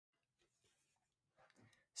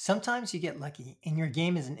Sometimes you get lucky and your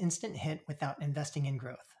game is an instant hit without investing in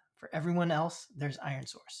growth. For everyone else, there's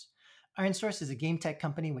ironSource. ironSource is a game tech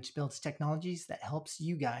company which builds technologies that helps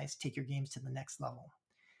you guys take your games to the next level.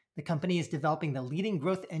 The company is developing the leading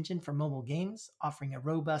growth engine for mobile games, offering a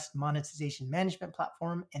robust monetization management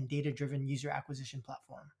platform and data-driven user acquisition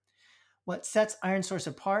platform. What sets ironSource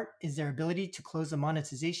apart is their ability to close the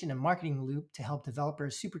monetization and marketing loop to help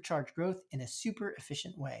developers supercharge growth in a super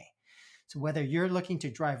efficient way. So whether you're looking to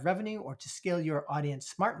drive revenue or to scale your audience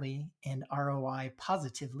smartly and ROI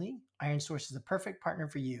positively, ironSource is the perfect partner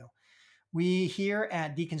for you. We here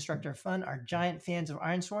at Deconstructor Fund are giant fans of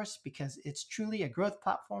ironSource because it's truly a growth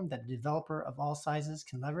platform that a developer of all sizes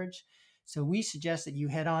can leverage. So we suggest that you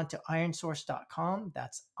head on to ironsource.com,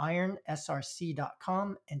 that's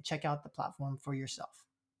ironsrc.com, and check out the platform for yourself.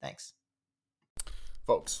 Thanks.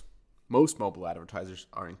 Folks, most mobile advertisers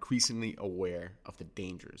are increasingly aware of the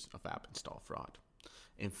dangers of app install fraud.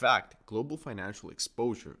 In fact, global financial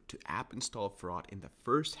exposure to app install fraud in the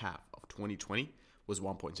first half of 2020 was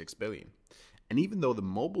 1.6 billion. And even though the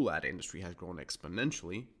mobile ad industry has grown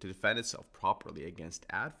exponentially to defend itself properly against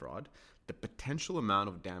ad fraud, the potential amount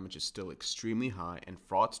of damage is still extremely high, and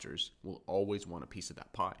fraudsters will always want a piece of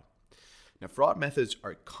that pie. Now, fraud methods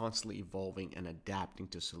are constantly evolving and adapting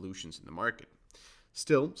to solutions in the market.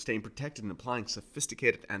 Still, staying protected and applying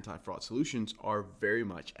sophisticated anti-fraud solutions are very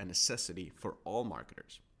much a necessity for all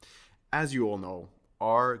marketers. As you all know,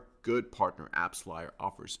 our good partner AppsFlyer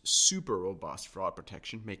offers super robust fraud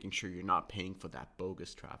protection, making sure you're not paying for that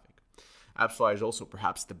bogus traffic. AppsFlyer is also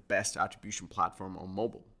perhaps the best attribution platform on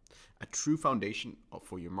mobile, a true foundation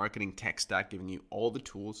for your marketing tech stack, giving you all the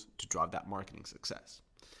tools to drive that marketing success.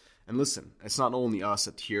 And listen, it's not only us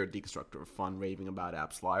here at Deconstructor Fund raving about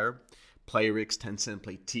AppsFlyer. Playrix, Tencent,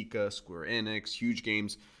 Playtika, Square Enix, Huge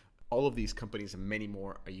Games, all of these companies and many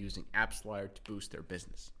more are using AppsFlyer to boost their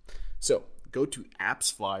business. So go to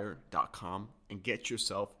appsflyer.com and get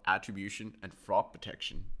yourself attribution and fraud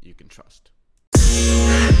protection you can trust.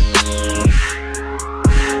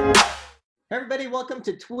 Everybody, welcome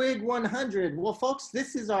to Twig 100. Well, folks,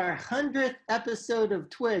 this is our 100th episode of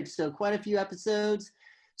Twig, so quite a few episodes.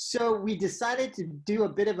 So we decided to do a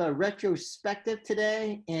bit of a retrospective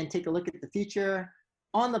today and take a look at the future.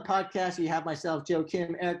 On the podcast, we have myself, Joe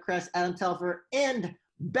Kim, Eric Kress, Adam Telfer, and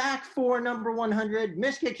back for number 100,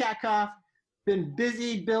 Mishka Katkoff. Been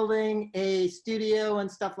busy building a studio and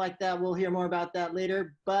stuff like that. We'll hear more about that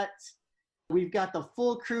later, but we've got the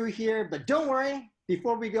full crew here. But don't worry,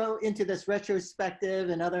 before we go into this retrospective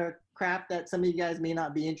and other crap that some of you guys may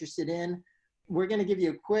not be interested in, we're going to give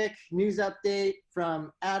you a quick news update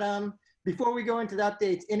from Adam. Before we go into the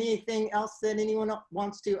updates, anything else that anyone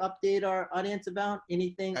wants to update our audience about?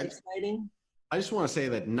 Anything exciting? I just want to say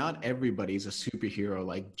that not everybody's a superhero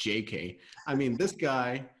like JK. I mean, this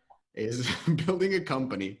guy is building a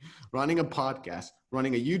company, running a podcast,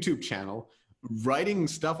 running a YouTube channel, writing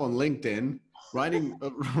stuff on LinkedIn,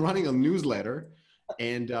 running a newsletter,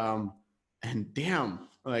 and damn,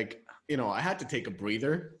 like, you know, I had to take a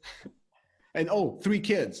breather. And 3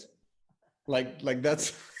 kids. Like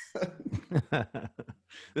that's the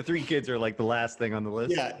 3 kids are like the last thing on the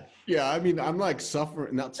list. Yeah. I mean, I'm like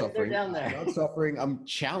not suffering. They're down there. Not suffering. I'm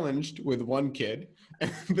challenged with 1 kid.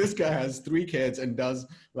 And this guy has 3 kids and does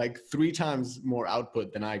like 3 times more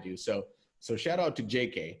output than I do. So shout out to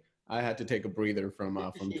JK. I had to take a breather from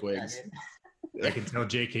Twigs. I can tell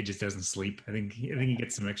JK just doesn't sleep. I think he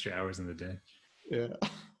gets some extra hours in the day. Yeah.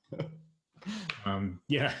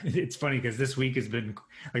 Yeah, it's funny because this week has been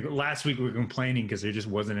like last week we were complaining because there just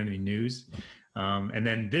wasn't any news. And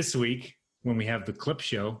then this week when we have the clip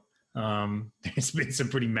show, there's been some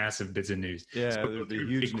pretty massive bits of news. Yeah, So the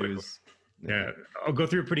huge news. Yeah, I'll go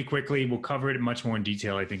through it pretty quickly. We'll cover it much more in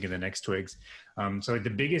detail, I think, in the next Twigs. So the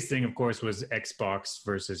biggest thing, of course, was Xbox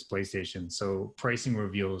versus PlayStation. So pricing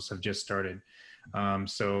reveals have just started.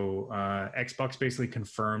 Xbox basically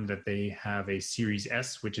confirmed that they have a Series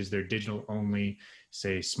S, which is their digital-only,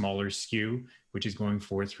 say, smaller SKU, which is going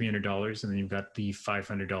for $300, and then you've got the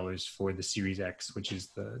 $500 for the Series X, which is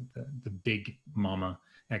the big mama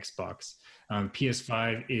Xbox.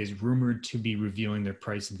 PS5 is rumored to be revealing their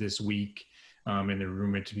price this week, and they're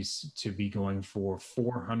rumored to be going for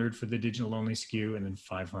 $400 for the digital-only SKU, and then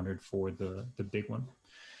 $500 for the big one.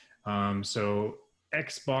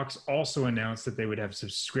 Xbox also announced that they would have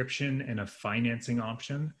subscription and a financing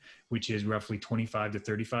option, which is roughly $25 to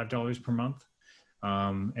 $35 per month.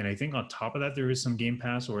 And I think on top of that, there is some Game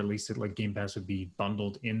Pass, or at least Game Pass would be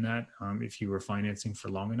bundled in that if you were financing for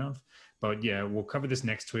long enough. But yeah, we'll cover this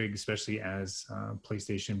next Twig, especially as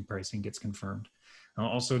PlayStation pricing gets confirmed.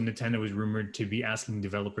 Also, Nintendo is rumored to be asking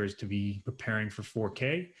developers to be preparing for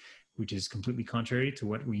 4K, which is completely contrary to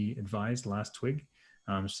what we advised last Twig.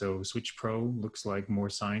 So Switch Pro looks like more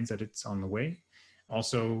signs that it's on the way.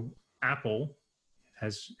 Also, Apple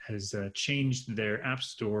has changed their App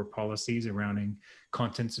Store policies surrounding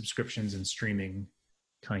content subscriptions and streaming,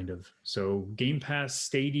 kind of. So Game Pass,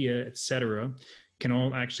 Stadia, etc., can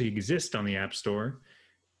all actually exist on the App Store,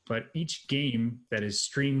 but each game that is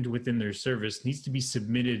streamed within their service needs to be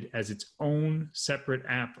submitted as its own separate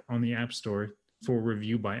app on the App Store for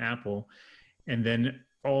review by Apple. And then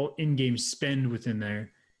all in-game spend within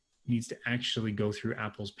there needs to actually go through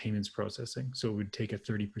Apple's payments processing. So it would take a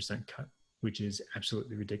 30% cut, which is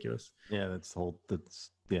absolutely ridiculous. Yeah,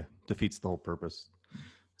 defeats the whole purpose.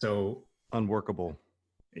 So unworkable.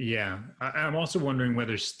 Yeah. I'm also wondering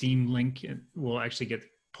whether Steam Link will actually get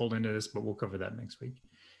pulled into this, but we'll cover that next week.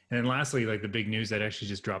 And then lastly, like the big news that actually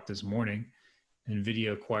just dropped this morning,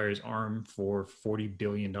 NVIDIA acquires ARM for $40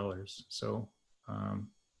 billion. So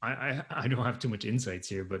I don't have too much insights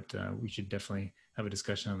here, but we should definitely have a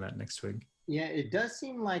discussion on that next week. Yeah, it does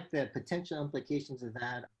seem like the potential implications of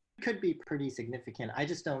that could be pretty significant. I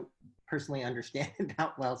just don't personally understand it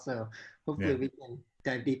that well, so hopefully we can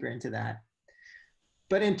dive deeper into that.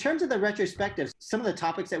 But in terms of the retrospective, some of the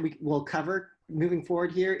topics that we will cover moving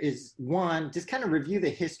forward here is, one, just kind of review the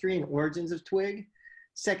history and origins of Twig.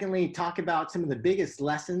 Secondly, talk about some of the biggest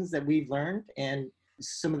lessons that we've learned and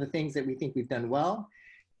some of the things that we think we've done well,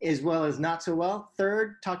 as well as not so well.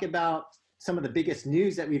 Third, talk about some of the biggest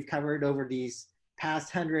news that we've covered over these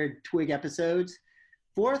past 100 Twig episodes.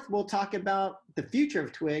 Fourth, we'll talk about the future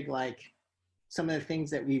of Twig, like some of the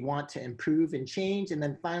things that we want to improve and change. And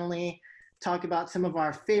then finally, talk about some of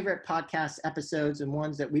our favorite podcast episodes and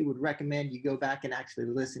ones that we would recommend you go back and actually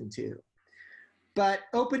listen to. But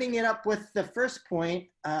opening it up with the first point,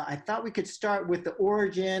 I thought we could start with the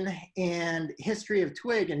origin and history of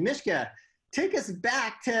Twig. And Mishka, take us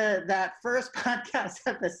back to that first podcast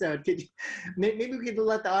episode. Maybe we could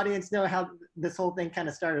let the audience know how this whole thing kind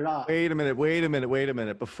of started off. Wait a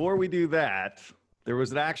minute. Before we do that, there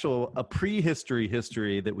was a prehistory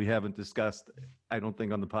history that we haven't discussed, I don't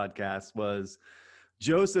think, on the podcast. Was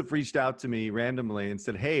Joseph reached out to me randomly and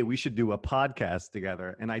said, hey, we should do a podcast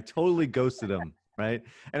together. And I totally ghosted him, right?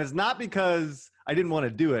 And it's not because I didn't want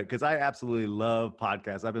to do it, because I absolutely love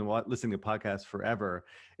podcasts. I've been listening to podcasts forever.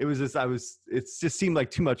 It was just, it just seemed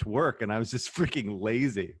like too much work, and I was just freaking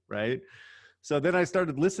lazy, right? So then I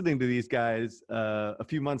started listening to these guys a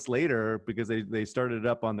few months later, because they started it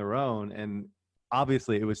up on their own, and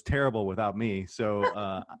obviously it was terrible without me.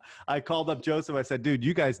 So I called up Joseph. I said, dude,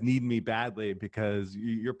 you guys need me badly, because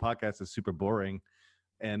your podcast is super boring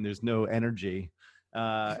and there's no energy.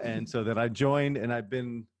 And so then I joined, and I've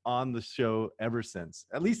been on the show ever since.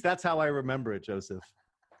 At least that's how I remember it, Joseph.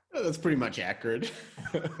 That's pretty much accurate.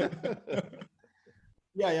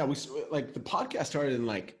 Yeah. We like the podcast started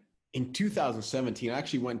in 2017. I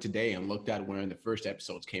actually went today and looked at when the first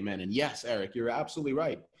episodes came in. And yes, Eric, you're absolutely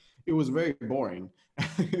right. It was very boring.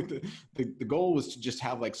 The goal was to just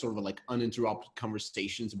have uninterrupted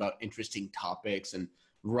conversations about interesting topics and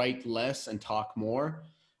write less and talk more.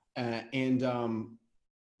 It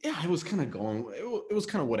was kind of going, it was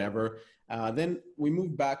kind of whatever. Then we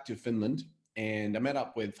moved back to Finland, and I met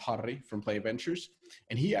up with Harry from Play Ventures,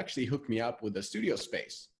 and he actually hooked me up with a studio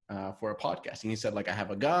space for a podcast. And he said, I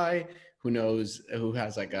have a guy who has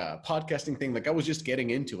a podcasting thing. I was just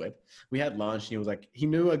getting into it. We had lunch, and he was he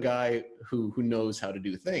knew a guy who knows how to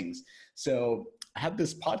do things. So I had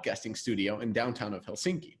this podcasting studio in downtown of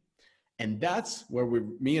Helsinki. And that's where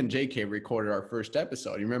me and JK recorded our first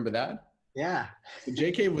episode. You remember that? Yeah. So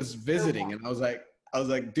JK was visiting, and I was like,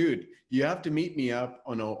 dude, you have to meet me up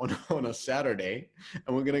on a Saturday,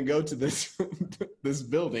 and we're gonna go to this this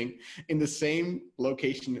building in the same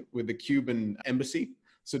location with the Cuban embassy.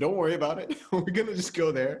 So don't worry about it. We're gonna just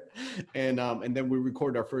go there, and then we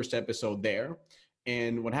recorded our first episode there.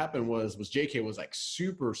 And what happened was JK was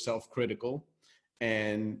super self-critical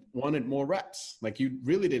and wanted more reps. You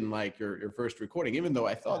really didn't like your first recording, even though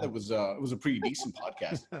I thought it was a pretty decent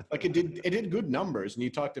podcast. It did good numbers, and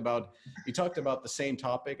you talked about the same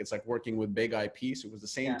topic. It's working with big IPs. It was the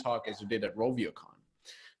same talk as you did at RovioCon.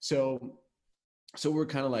 So we're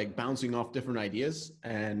kind of bouncing off different ideas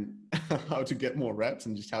and how to get more reps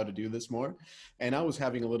and just how to do this more. And I was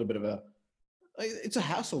having a little bit of it's a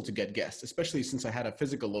hassle to get guests, especially since I had a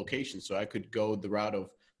physical location, so I could go the route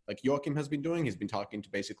of Joachim has been doing. He's been talking to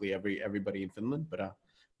basically everybody in Finland, but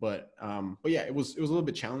yeah, it was a little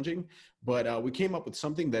bit challenging, but we came up with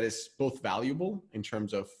something that is both valuable in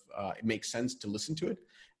terms of it makes sense to listen to it,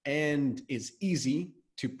 and is easy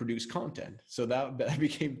to produce content. So that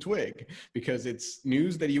became Twig, because it's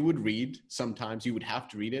news that you would read. Sometimes you would have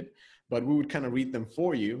to read it, but we would kind of read them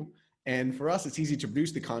for you. And for us, it's easy to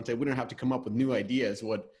produce the content. We don't have to come up with new ideas,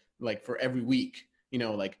 like for every week,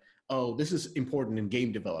 like, oh, this is important in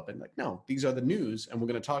game development. Like, no, these are the news and we're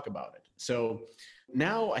going to talk about it. So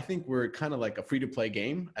now I think we're kind of like a free-to-play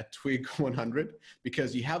game at Twig 100,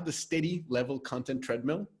 because you have the steady level content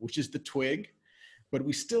treadmill, which is the Twig, but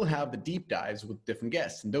we still have the deep dives with different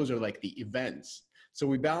guests, and those are like the events. So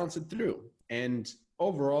we balance it through. And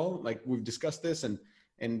overall, like we've discussed this, and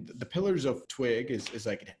the pillars of Twig is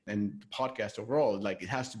like, and the podcast overall, like it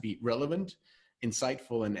has to be relevant,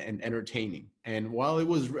 insightful, and entertaining. And while it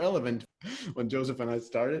was relevant when Joseph and I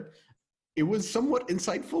started, it was somewhat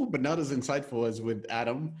insightful, but not as insightful as with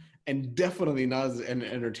Adam, and definitely not as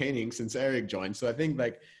entertaining since Eric joined. So I think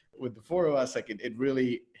like with the four of us, like it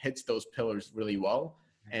really hits those pillars really well.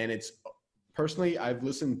 And it's personally, I've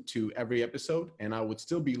listened to every episode, and I would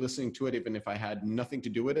still be listening to it even if I had nothing to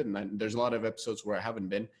do with it. And there's a lot of episodes where I haven't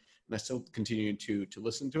been, and I still continue to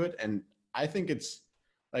listen to it. And I think it's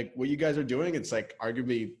like what you guys are doing. It's like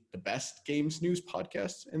arguably the best games news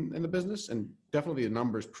podcast in the business, and definitely the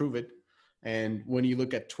numbers prove it. And when you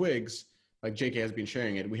look at Twigs, like JK has been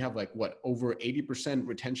sharing it, we have like over 80%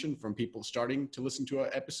 retention from people starting to listen to our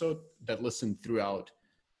episode that listen throughout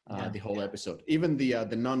the whole episode. Even the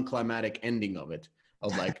non-climatic ending of it,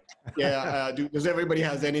 of like, does everybody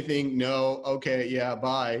has anything? No. Okay. Yeah.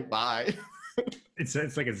 Bye. It's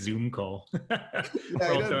like a Zoom call.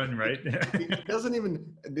 We're all done, right? It doesn't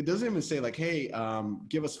even say like, hey,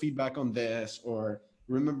 give us feedback on this, or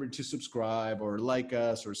remember to subscribe, or like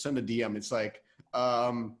us, or send a DM. It's like,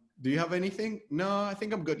 do you have anything? No, I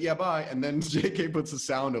think I'm good. Yeah, bye. And then JK puts a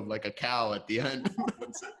sound of like a cow at the end.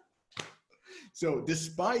 So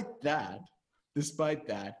despite that,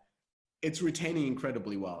 it's retaining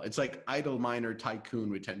incredibly well. It's like idle miner tycoon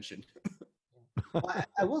retention. Well,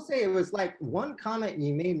 I will say it was like one comment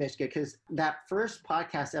you made, Mishka, because that first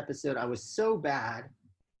podcast episode, I was so bad.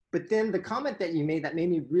 But then the comment that you made that made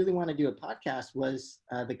me really want to do a podcast was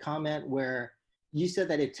the comment where you said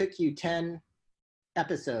that it took you 10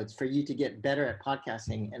 episodes for you to get better at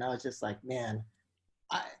podcasting. And I was just like, man,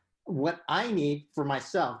 what I need for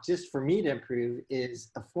myself, just for me to improve,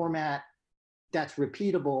 is a format that's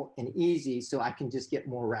repeatable and easy so I can just get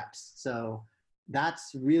more reps. So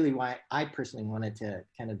that's really why I personally wanted to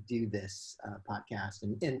kind of do this podcast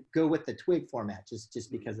and go with the Twig format,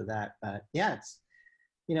 just because of that. But yeah, it's,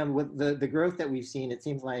 with the growth that we've seen, it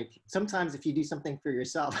seems like sometimes if you do something for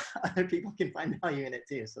yourself, other people can find value in it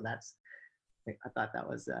too. So I thought that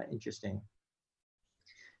was interesting.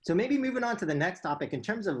 So maybe moving on to the next topic, in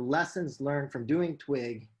terms of lessons learned from doing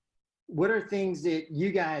Twig, what are things that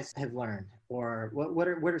you guys have learned, or what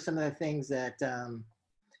are some of the things that,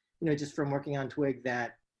 just from working on Twig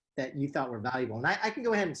that you thought were valuable? And I can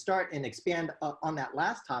go ahead and start and expand on that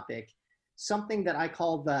last topic. Something that I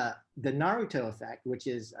call the Naruto effect, which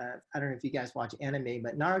is, I don't know if you guys watch anime,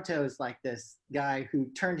 but Naruto is like this guy who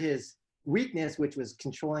turned his weakness, which was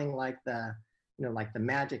controlling like the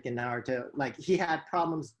magic in Naruto. Like he had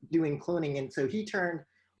problems doing cloning, and so he turned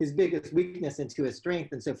his biggest weakness into a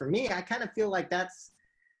strength. And so for me, I kind of feel like that's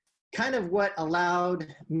kind of what allowed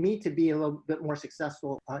me to be a little bit more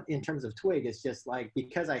successful in terms of Twig. It's just like,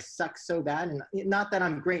 because I suck so bad, and not that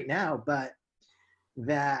I'm great now, but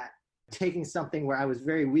that taking something where I was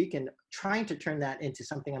very weak and trying to turn that into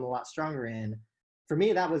something I'm a lot stronger in, for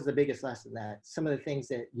me, that was the biggest lesson, that some of the things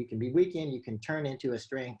that you can be weak in, you can turn into a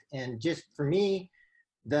strength. And just for me,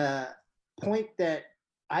 the point that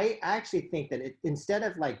I actually think that instead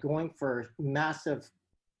of like going for massive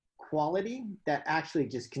quality, that actually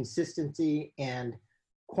just consistency and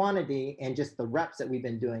quantity and just the reps that we've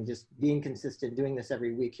been doing, just being consistent, doing this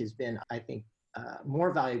every week has been, I think,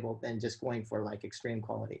 more valuable than just going for like extreme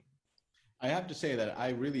quality. I have to say that I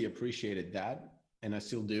really appreciated that, and I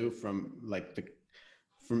still do, from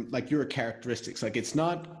your characteristics. Like, it's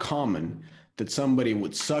not common that somebody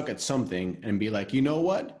would suck at something and be like, you know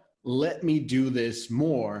what, let me do this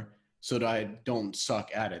more so that I don't suck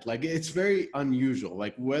at it. Like, it's very unusual.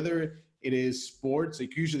 Like, whether it is sports,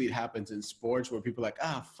 like usually it happens in sports where people are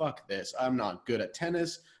like, fuck this, I'm not good at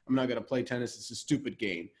tennis, I'm not gonna play tennis, it's a stupid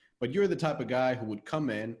game. But you're the type of guy who would come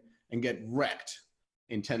in and get wrecked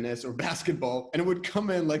in tennis or basketball, and it would come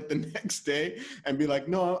in like the next day and be like,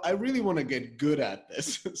 no, I really want to get good at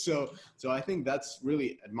this. So I think that's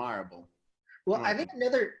really admirable. Well, I think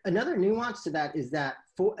another nuance to that is that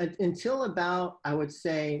until about, I would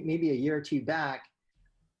say maybe a year or two back,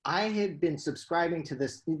 I had been subscribing to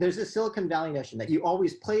this. There's a Silicon Valley notion that you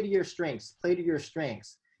always play to your strengths.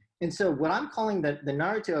 And so what I'm calling the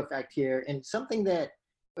Naruto effect here, and something that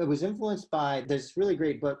it was influenced by this really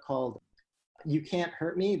great book called You Can't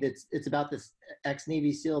Hurt Me. It's about this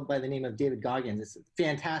ex-Navy SEAL by the name of David Goggins. It's a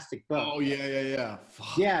fantastic book. Oh, yeah.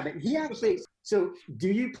 Fuck. Yeah, but he actually, so do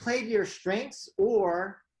you play to your strengths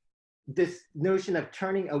or this notion of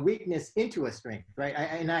turning a weakness into a strength, right?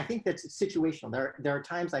 And I think that's situational. There are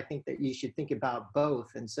times I think that you should think about both.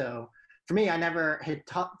 And so for me, I never had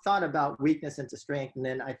thought about weakness into strength. And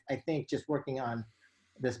then I think just working on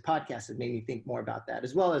this podcast has made me think more about that,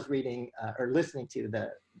 as well as reading or listening to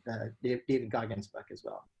the David Goggins book as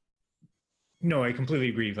well. No, I completely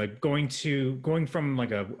agree. Like going from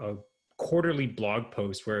like a quarterly blog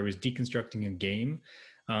post where I was deconstructing a game,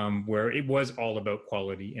 where it was all about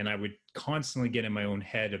quality, and I would constantly get in my own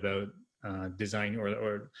head about design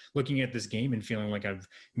or looking at this game and feeling like I've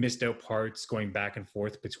missed out parts, going back and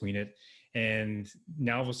forth between it. And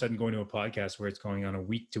now all of a sudden going to a podcast where it's going on a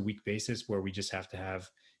week to week basis, where we just have to have,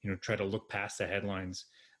 try to look past the headlines,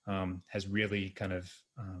 has really kind of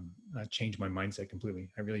changed my mindset completely.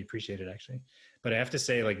 I really appreciate it, actually. But I have to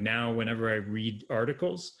say, like, now whenever I read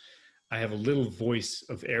articles, I have a little voice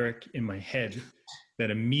of Eric in my head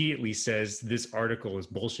that immediately says this article is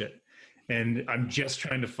bullshit. And I'm just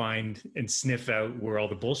trying to find and sniff out where all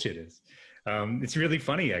the bullshit is. It's really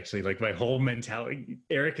funny, actually. Like, my whole mentality,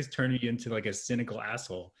 Eric has turned me into like a cynical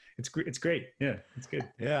asshole. It's great. Yeah, it's good.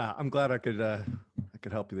 Yeah, I'm glad I could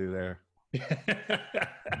help you there.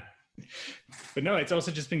 But no, it's also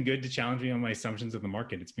just been good to challenge me on my assumptions of the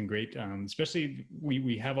market. It's been great. Especially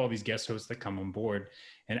we have all these guest hosts that come on board,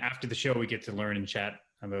 and after the show we get to learn and chat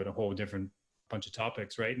about a whole different bunch of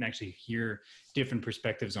topics, right? And actually hear different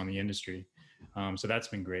perspectives on the industry. So that's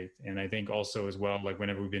been great. And I think also as well, like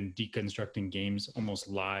whenever we've been deconstructing games almost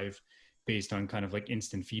live based on kind of like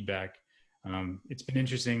instant feedback, it's been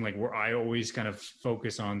interesting, like where I always kind of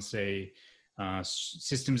focus on, say,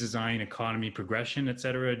 systems design, economy, progression, et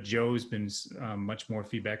cetera. Joe's been much more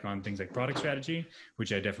feedback on things like product strategy,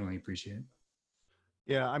 which I definitely appreciate.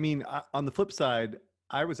 Yeah, I mean, on the flip side,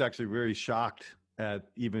 I was actually very shocked at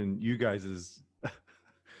even you guys's.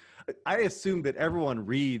 I assume that everyone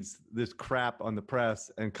reads this crap on the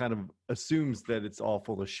press and kind of assumes that it's all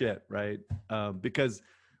full of shit, right? Because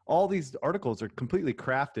all these articles are completely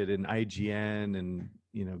crafted in IGN and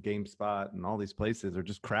GameSpot and all these places are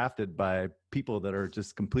just crafted by people that are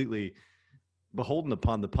just completely beholden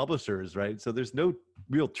upon the publishers, right? So there's no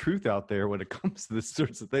real truth out there when it comes to this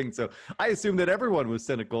sorts of things. So I assumed that everyone was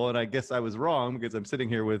cynical, and I guess I was wrong because I'm sitting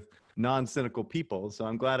here with non-cynical people. So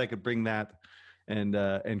I'm glad I could bring that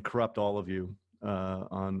and corrupt all of you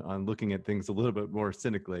on looking at things a little bit more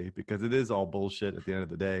cynically, because it is all bullshit at the end of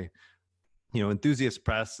the day. Enthusiast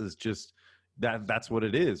press is just that's what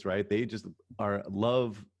it is, right? They just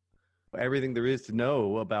love everything there is to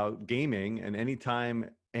know about gaming, and anytime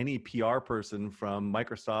any PR person from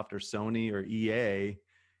Microsoft or Sony or EA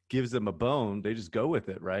gives them a bone, they just go with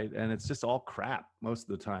it, right? And it's just all crap most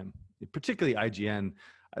of the time, particularly IGN.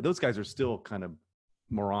 Those guys are still kind of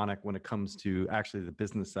moronic when it comes to actually the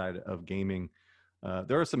business side of gaming.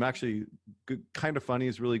 There are some actually good, Kind of Funny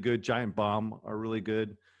is really good. Giant Bomb are really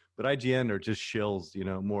good, but IGN are just shills,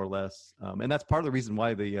 more or less. And that's part of the reason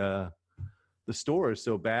why the store is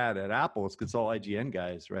so bad at Apple. It's 'cause it's all IGN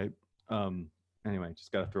guys, right? Anyway,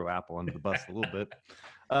 just got to throw Apple under the bus a little bit.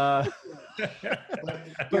 But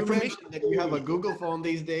you mentioned that you have a Google phone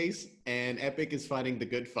these days, and Epic is fighting the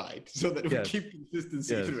good fight, so that we keep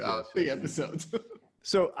consistency throughout the episodes.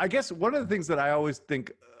 So I guess one of the things that I always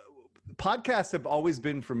think, podcasts have always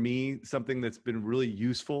been for me something that's been really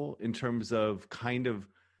useful in terms of kind of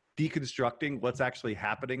deconstructing what's actually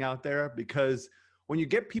happening out there, because when you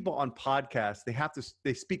get people on podcasts,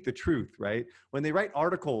 they speak the truth, right? When they write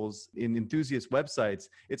articles in enthusiast websites,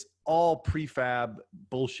 it's all prefab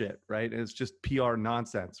bullshit, right? And it's just PR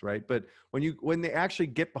nonsense, right? But when they actually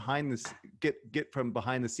get behind this, get from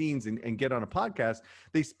behind the scenes and get on a podcast,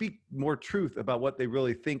 they speak more truth about what they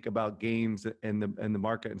really think about games and the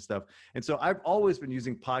market and stuff. And so I've always been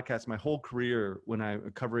using podcasts my whole career when I'm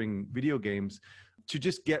covering video games to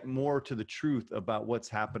just get more to the truth about what's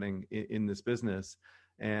happening in this business.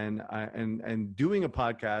 And doing a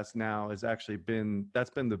podcast now has actually been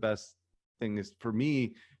the best thing is for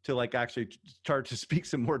me to like actually start to speak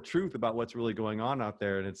some more truth about what's really going on out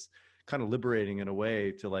there. And it's kind of liberating in a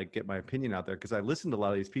way to like get my opinion out there, because I listen to a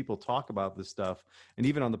lot of these people talk about this stuff. And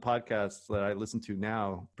even on the podcasts that I listen to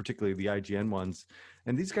now, particularly the IGN ones,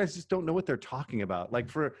 and these guys just don't know what they're talking about. Like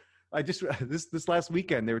for I just this last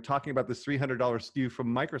weekend they were talking about this $300 SKU from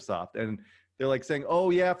Microsoft, and they're like saying,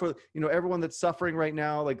 "Oh yeah, for everyone that's suffering right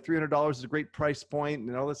now, like $300 is a great price point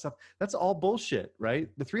and all this stuff." That's all bullshit, right?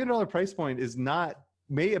 The $300 price point is not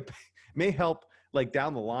may help like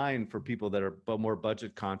down the line for people that are more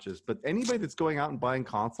budget conscious, but anybody that's going out and buying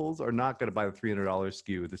consoles are not going to buy the $300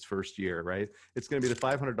 SKU this first year, right? It's going to be the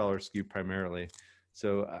 $500 SKU primarily.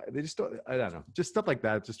 So they just don't, I don't know, just stuff like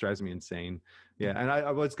that just drives me insane. Yeah, and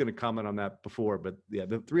I was going to comment on that before, but yeah,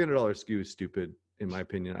 the $300 SKU is stupid in my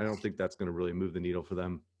opinion. I don't think that's going to really move the needle for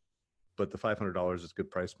them. But the $500 is a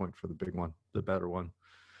good price point for the big one, the better one.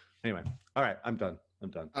 Anyway, all right, I'm done.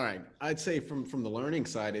 All right, I'd say from the learning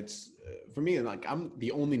side, it's for me like I'm the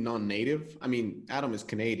only non-native. I mean, Adam is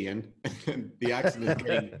Canadian, and the accent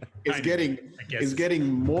is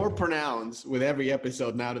getting more pronounced with every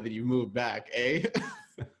episode now that you moved back. Eh?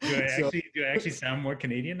 Do I actually sound more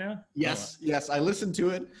Canadian now? Yes, yes. I listened to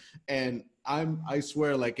it, and I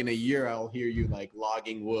swear, like in a year, I'll hear you like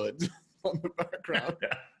logging wood on the background.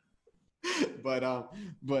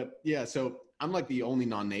 But yeah, so I'm like the only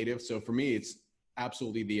non-native. So for me, it's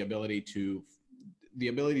absolutely the ability to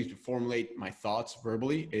formulate my thoughts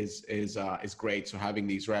verbally is great. So having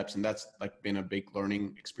these reps, and that's like been a big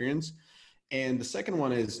learning experience. And the second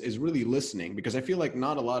one is really listening, because I feel like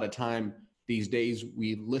not a lot of time these days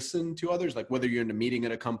we listen to others, like whether you're in a meeting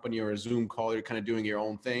at a company or a Zoom call, you're kind of doing your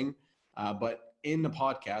own thing. But in the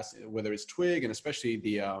podcast, whether it's Twig and especially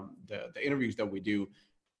the interviews that we do,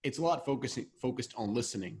 it's a lot focused on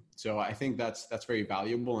listening. So I think that's very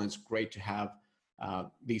valuable, and it's great to have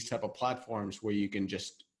these type of platforms where you can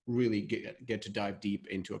just really get to dive deep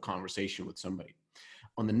into a conversation with somebody.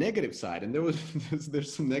 On the negative side, and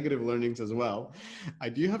there's some negative learnings as well, I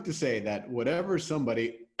do have to say that whatever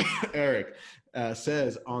somebody, Eric,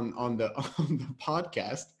 says on the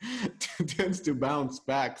podcast tends to bounce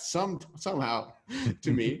back somehow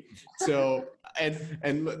to me. So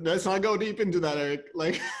and let's not go deep into that, Eric.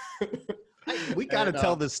 Like we got to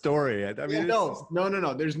tell this story. I mean, no.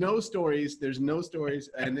 There's no stories.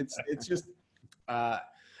 And it's just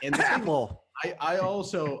and Apple. I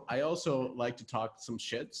also like to talk some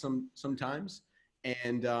shit sometimes,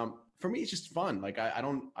 and for me it's just fun. Like I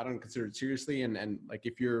don't consider it seriously, and like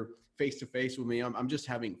if you're face to face with me, I'm just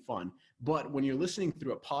having fun. But when you're listening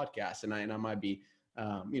through a podcast, and I might be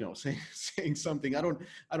saying something I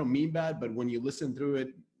don't mean bad, but when you listen through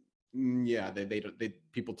it, yeah, they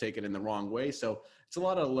people take it in the wrong way. So it's a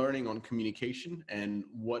lot of learning on communication and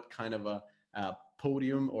what kind of a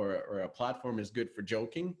podium or a platform is good for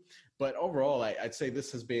joking. But overall, I'd say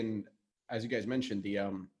this has been, as you guys mentioned,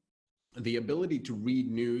 the ability to read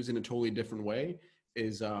news in a totally different way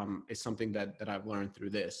is something that I've learned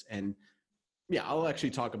through this. And yeah, I'll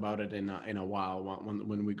actually talk about it in a while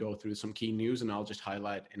when we go through some key news, and I'll just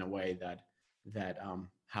highlight in a way that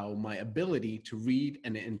how my ability to read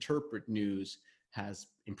and interpret news has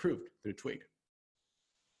improved through Twig.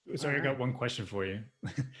 Sorry, I got one question for you.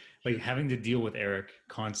 Like having to deal with Eric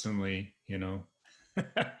constantly,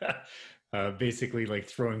 basically like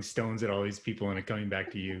throwing stones at all these people and it coming back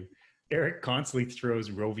to you. Eric constantly throws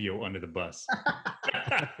Rovio under the bus.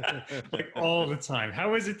 Like all the time.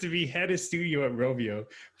 How is it to be head of studio at Rovio,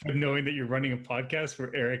 but knowing that you're running a podcast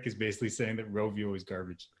where Eric is basically saying that Rovio is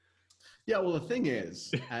garbage? Yeah, well, the thing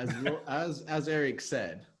is, as Eric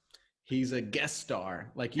said, he's a guest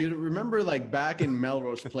star. Like you remember, like back in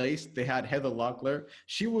Melrose Place, they had Heather Locklear.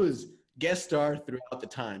 She was guest star throughout the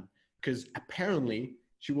time because apparently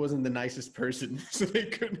she wasn't the nicest person, so they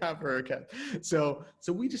couldn't have her. So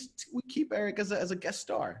we keep Eric as a guest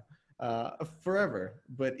star forever,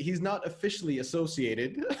 but he's not officially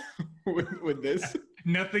associated with this.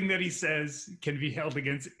 Nothing that he says can be held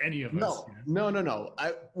against any of us. No.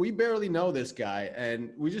 We barely know this guy, and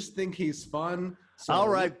we just think he's fun. So all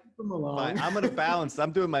right, fine. I'm gonna bounce.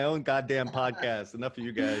 I'm doing my own goddamn podcast. Enough of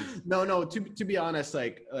you guys. No. To be honest,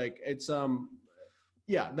 like it's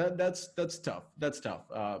yeah, that's tough. That's tough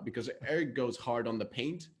because Eric goes hard on the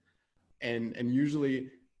paint, and usually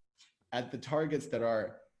at the targets that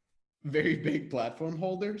are very big platform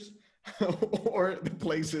holders. Or the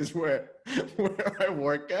places where I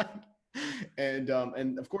work at, and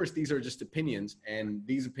of course these are just opinions, and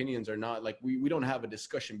these opinions are not like we don't have a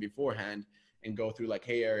discussion beforehand and go through like,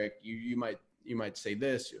 hey Eric, you might say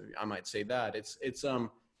this, I might say that.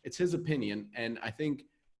 It's his opinion, and I think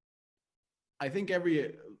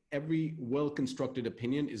every well-constructed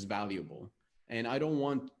opinion is valuable, and I don't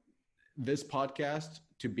want this podcast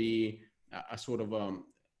to be a sort of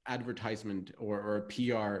advertisement or a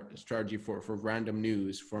PR strategy for random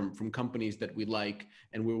news from companies that we like,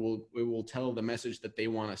 and we will tell the message that they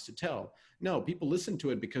want us to tell. No, people listen to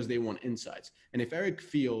it because they want insights. And if Eric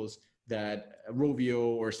feels that Rovio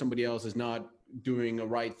or somebody else is not doing a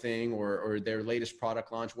right thing, or their latest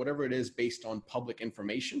product launch, whatever it is, based on public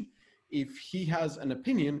information, if he has an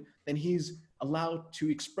opinion, then he's allowed to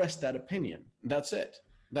express that opinion. That's it.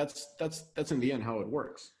 That's in the end how it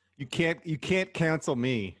works. You can't cancel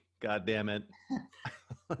me. God damn it.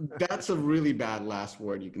 That's a really bad last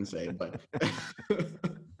word you can say, but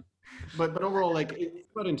but overall, like,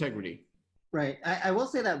 it's about integrity. Right. I will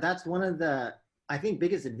say that that's one of the, I think,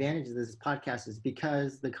 biggest advantages of this podcast is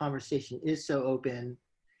because the conversation is so open.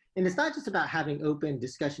 And it's not just about having open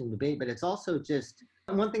discussion and debate, but it's also just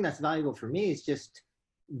one thing that's valuable for me is just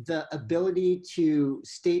the ability to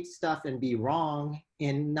state stuff and be wrong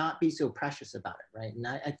and not be so precious about it, right? And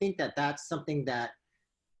I think that that's something that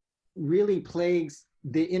really plagues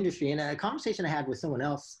the industry. And a conversation I had with someone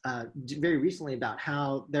else very recently about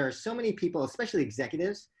how there are so many people, especially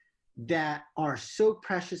executives, that are so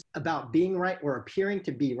precious about being right or appearing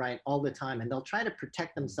to be right all the time. And they'll try to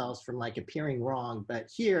protect themselves from like appearing wrong. But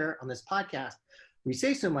here on this podcast, we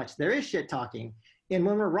say so much, there is shit talking. And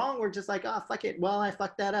when we're wrong, we're just like, oh, fuck it. Well, I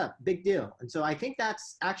fucked that up. Big deal. And so I think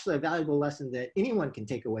that's actually a valuable lesson that anyone can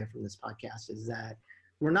take away from this podcast, is that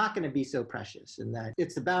we're not going to be so precious, and that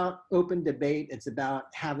it's about open debate. It's about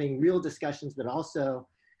having real discussions, but also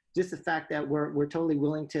just the fact that we're totally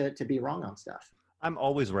willing to be wrong on stuff. I'm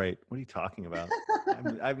always right. What are you talking about?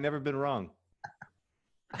 I've never been wrong.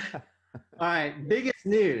 All right. Biggest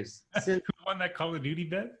news. Since Who won that Call of Duty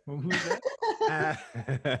bet? Well, who was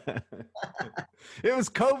that? It was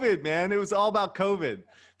COVID, man. It was all about COVID. If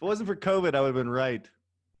it wasn't for COVID, I would have been right.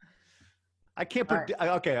 I can't predict.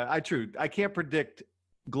 Okay, true. I can't predict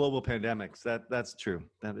global pandemics. That's true.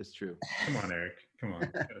 That is true. Come on, Eric. Come on. You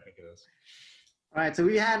gotta think of this. All right, so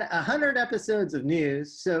we had 100 episodes of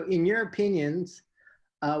news. So in your opinions,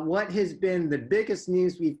 what has been the biggest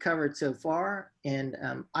news we've covered so far? And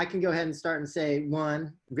I can go ahead and start and say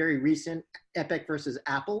one, very recent, Epic versus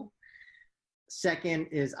Apple. Second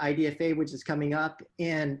is IDFA, which is coming up.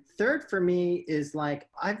 And third for me is, like,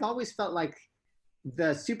 I've always felt like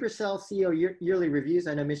the Supercell CEO yearly reviews.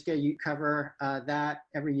 I know, Mishka, you cover that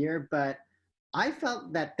every year, but I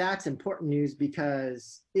felt that that's important news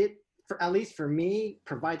because it, at least for me,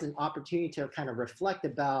 provides an opportunity to kind of reflect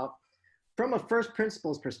about, from a first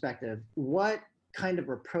principles perspective, what kind of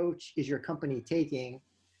approach is your company taking?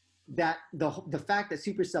 That the fact that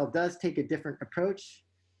Supercell does take a different approach,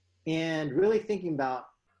 and really thinking about,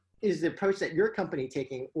 is the approach that your company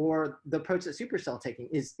taking or the approach that Supercell taking,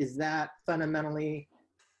 is that fundamentally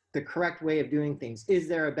the correct way of doing things? Is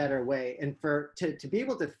there a better way? And to be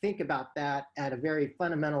able to think about that at a very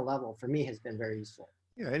fundamental level, for me, has been very useful.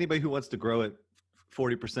 Yeah, anybody who wants to grow it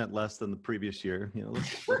 40% less than the previous year,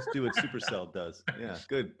 let's do what Supercell does. Yeah,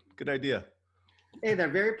 good idea. Hey,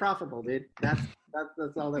 they're very profitable, dude. That's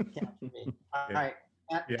all that counts for me. All right.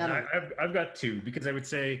 Yeah, I've got two, because I would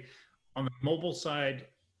say on the mobile side,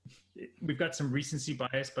 we've got some recency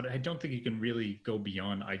bias, but I don't think you can really go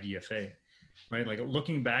beyond IDFA, right? Like,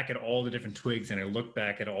 looking back at all the different twigs, and I look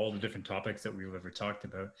back at all the different topics that we've ever talked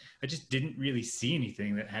about, I just didn't really see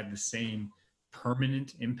anything that had the same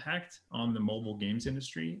permanent impact on the mobile games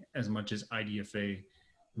industry as much as IDFA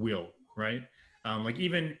will, right? Like,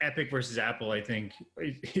 even Epic versus Apple, I think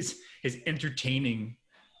is entertaining,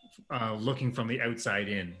 looking from the outside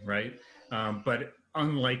in, right? But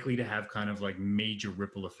unlikely to have kind of like major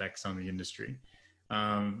ripple effects on the industry.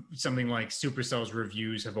 Something like Supercell's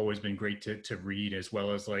reviews have always been great to read, as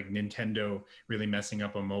well as like Nintendo really messing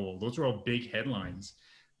up on mobile. Those are all big headlines,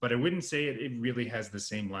 but I wouldn't say it really has the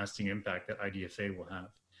same lasting impact that IDFA will have.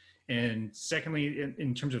 And secondly,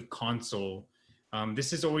 in terms of console,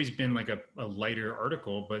 this has always been like a lighter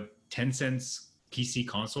article, but Tencent's PC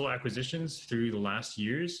console acquisitions through the last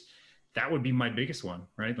years, that would be my biggest one,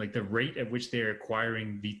 right? Like, the rate at which they're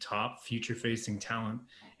acquiring the top future-facing talent.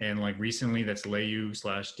 And like recently, that's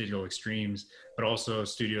Leyou / Digital Extremes, but also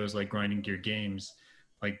studios like Grinding Gear Games.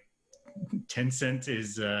 Like, Tencent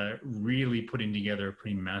is really putting together a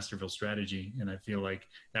pretty masterful strategy. And I feel like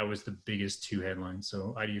that was the biggest two headlines.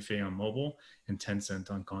 So IDFA on mobile and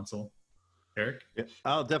Tencent on console. Eric? Yeah,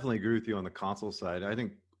 I'll definitely agree with you on the console side. I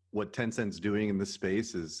think what Tencent's doing in this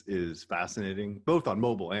space is fascinating, both on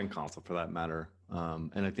mobile and console for that matter.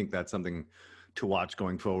 And I think that's something to watch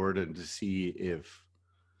going forward, and to see if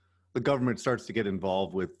the government starts to get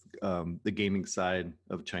involved with the gaming side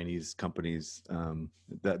of Chinese companies.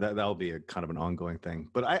 That'll be a kind of an ongoing thing.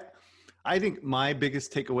 But I think my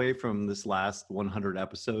biggest takeaway from this last 100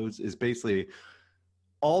 episodes is basically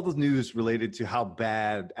all the news related to how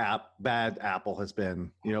bad Apple has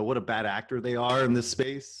been. You know, what a bad actor they are in this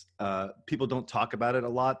space. People don't talk about it a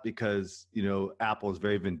lot because, you know, Apple is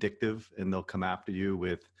very vindictive and they'll come after you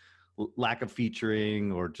with lack of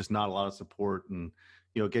featuring or just not a lot of support. And,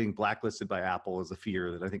 you know, getting blacklisted by Apple is a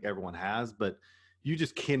fear that I think everyone has. But you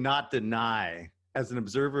just cannot deny, as an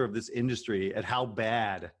observer of this industry, at how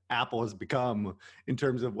bad Apple has become in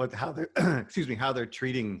terms of how they're how they're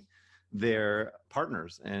treating their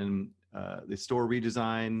partners. And the store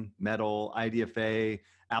redesign, Metal, IDFA,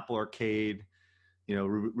 Apple Arcade, you know,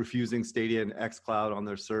 refusing Stadia and xCloud on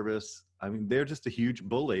their service. I mean, they're just a huge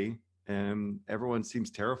bully, and everyone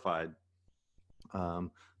seems terrified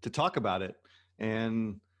to talk about it.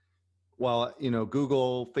 And while, you know,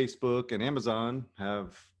 Google, Facebook, and Amazon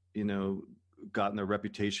have, you know, gotten their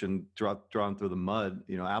reputation drawn through the mud,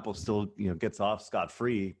 you know, Apple still, you know, gets off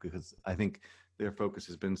scot-free because I think their focus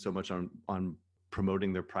has been so much on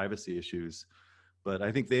promoting their privacy issues. But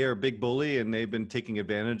I think they are a big bully, and they've been taking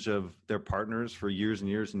advantage of their partners for years and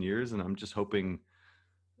years and years. And I'm just hoping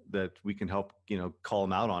that we can help, you know, call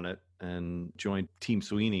them out on it and join Team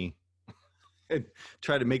Sweeney and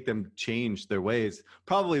try to make them change their ways.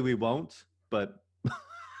 Probably we won't, but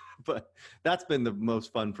but that's been the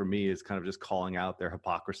most fun for me, is kind of just calling out their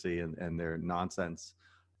hypocrisy and their nonsense.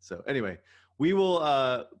 So anyway, we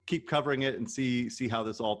will keep covering it and see how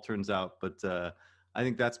this all turns out. But I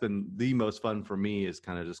think that's been the most fun for me, is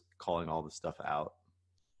kind of just calling all this stuff out.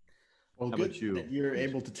 Well, How good about you? that you're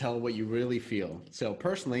able to tell what you really feel. So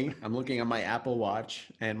personally, I'm looking at my Apple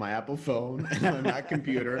Watch and my Apple phone and my Mac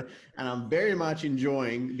computer, and I'm very much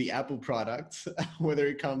enjoying the Apple products, whether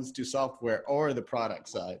it comes to software or the product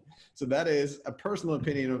side. So that is a personal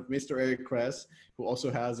opinion of Mr. Eric Kress, who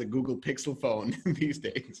also has a Google Pixel phone these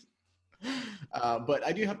days. But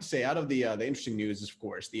I do have to say, out of the interesting news is, of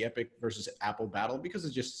course, the Epic versus Apple battle, because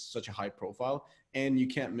it's just such a high profile, and you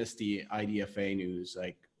can't miss the IDFA news.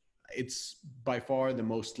 Like, it's by far the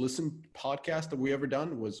most listened podcast that we ever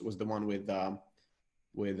done was the one with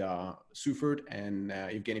Sufert and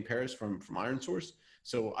Evgeny Paris from ironSource.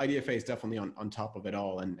 So IDFA is definitely on top of it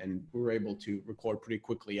all, and we were able to record pretty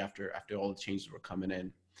quickly after all the changes were coming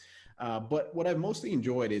in. But what I've mostly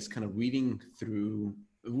enjoyed is kind of reading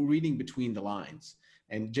between the lines.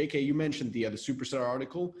 And JK, you mentioned the Superstar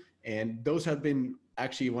article, and those have been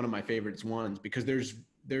actually one of my favorites ones, because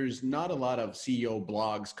there's not a lot of CEO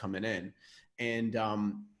blogs coming in, and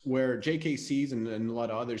where JK sees and a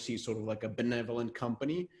lot of others see sort of like a benevolent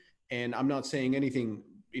company. And I'm not saying anything,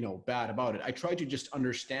 you know, bad about it. I try to just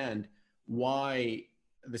understand why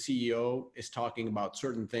the CEO is talking about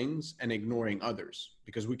certain things and ignoring others,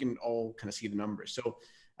 because we can all kind of see the numbers. So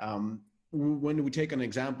when we take an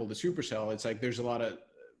example, the Supercell, it's like there's a lot of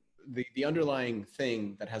the underlying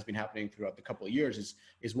thing that has been happening throughout the couple of years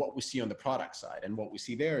is what we see on the product side. And what we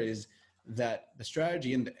see there is that the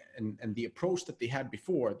strategy and the approach that they had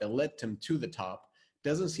before that led them to the top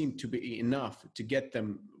doesn't seem to be enough to get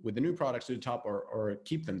them with the new products to the top or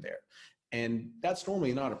keep them there. And that's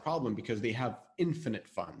normally not a problem because they have infinite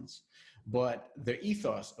funds. But the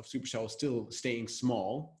ethos of Supercell is still staying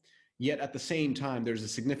small. Yet at the same time, there's a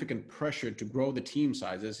significant pressure to grow the team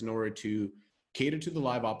sizes in order to cater to the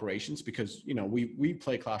live operations, because, you know, we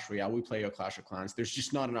play Clash Royale, we play a Clash of Clans. There's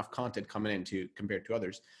just not enough content coming in compared to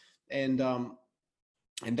others. And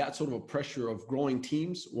that sort of a pressure of growing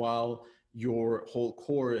teams while your whole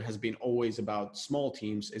core has been always about small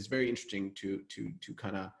teams is very interesting to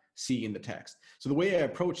kind of see in the text. So the way I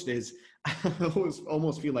approached it is I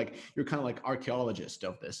almost feel like you're kind of like archaeologist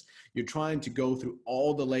of this. You're trying to go through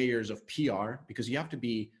all the layers of PR, because you have to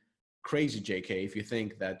be crazy, JK, if you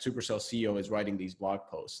think that Supercell CEO is writing these blog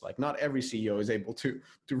posts. Like, not every CEO is able to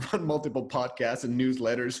run multiple podcasts and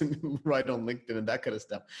newsletters and write on LinkedIn and that kind of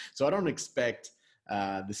stuff. So I don't expect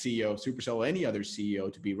the CEO of Supercell or any other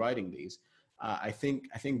CEO to be writing these. I think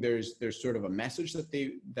there's sort of a message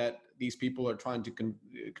that these people are trying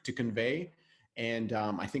to convey, and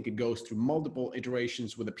I think it goes through multiple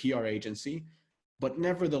iterations with a PR agency, but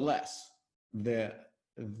nevertheless, the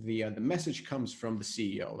message comes from the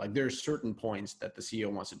CEO. Like, there are certain points that the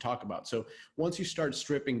CEO wants to talk about. So once you start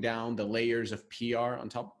stripping down the layers of PR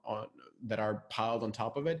that are piled on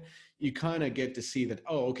top of it, you kind of get to see that,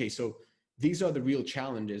 oh, okay, so these are the real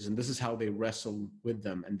challenges, and this is how they wrestle with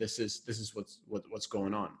them, and this is what's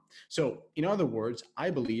going on. So in other words, I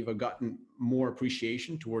believe I've gotten more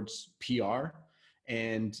appreciation towards PR,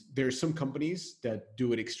 and there's some companies that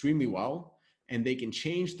do it extremely well, and they can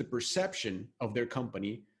change the perception of their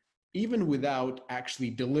company even without actually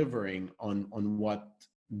delivering on what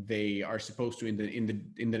they are supposed to in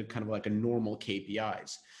the kind of like a normal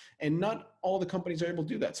KPIs. And not all the companies are able to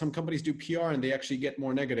do that. Some companies do PR and they actually get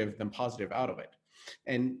more negative than positive out of it.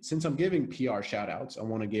 And since I'm giving PR shout outs, I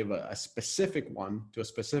want to give a specific one to a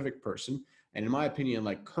specific person. And in my opinion,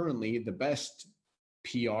 like currently the best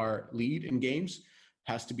PR lead in games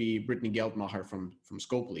has to be Brittany Geldmacher from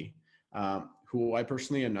Scopely, who I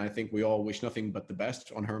personally, and I think we all wish nothing but the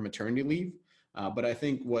best on her maternity leave. But I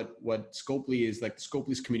think what Scopely is, like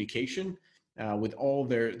Scopely's communication with all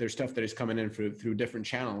their stuff that is coming in through different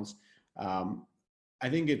channels, I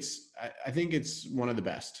think it's one of the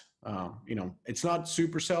best. It's not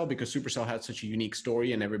Supercell, because Supercell has such a unique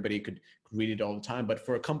story and everybody could read it all the time. But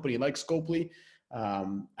for a company like Scopely,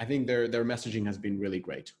 I think their messaging has been really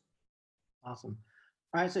great. Awesome.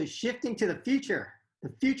 All right, so shifting to the future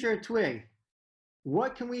of Twig.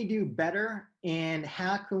 What can we do better, and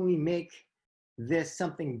how can we make this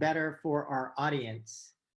something better for our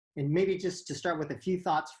audience? And maybe just to start with a few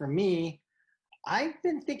thoughts from me, I've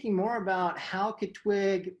been thinking more about how could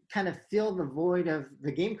Twig kind of fill the void of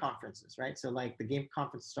the game conferences, right? So like the game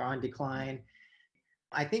conferences are on decline.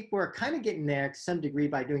 I think we're kind of getting there to some degree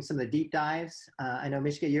by doing some of the deep dives. I know,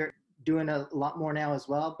 Mishka, you're doing a lot more now as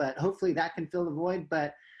well, but hopefully that can fill the void.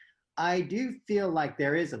 But I do feel like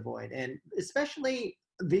there is a void, and especially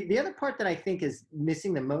the other part that I think is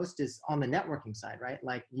missing the most is on the networking side, right?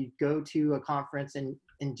 Like you go to a conference and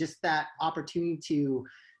just that opportunity to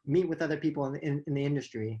meet with other people in the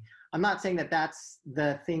industry. I'm not saying that that's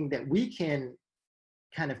the thing that we can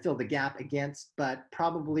kind of fill the gap against, but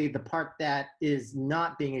probably the part that is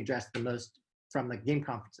not being addressed the most from the game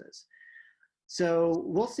conferences. So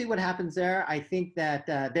we'll see what happens there. I think that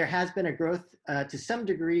there has been a growth to some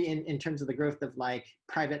degree in terms of the growth of like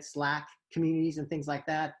private Slack communities and things like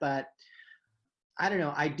that. But I don't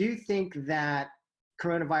know. I do think that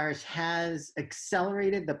coronavirus has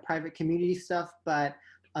accelerated the private community stuff, but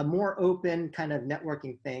a more open kind of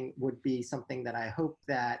networking thing would be something that I hope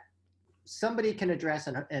that somebody can address,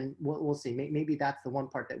 and we'll see. Maybe that's the one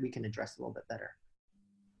part that we can address a little bit better.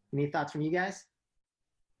 Any thoughts from you guys?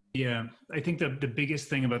 Yeah, I think the biggest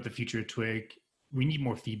thing about the future of Twig, we need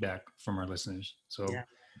more feedback from our listeners. So yeah.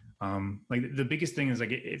 Like the biggest thing is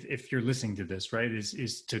like, if you're listening to this, right,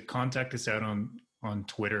 is to contact us out on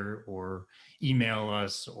Twitter or email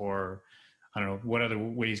us, or I don't know, what other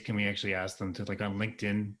ways can we actually ask them to, like on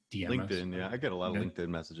LinkedIn, DM LinkedIn, us? Yeah, I get a lot of LinkedIn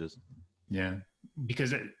messages. Yeah,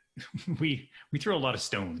 because we throw a lot of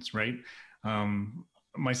stones, right?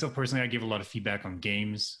 Myself personally, I give a lot of feedback on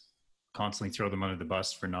games, constantly throw them under the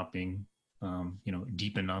bus for not being,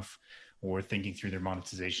 deep enough or thinking through their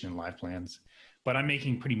monetization and live plans. But I'm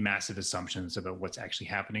making pretty massive assumptions about what's actually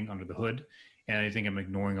happening under the hood. And I think I'm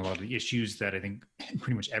ignoring a lot of the issues that I think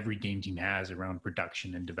pretty much every game team has around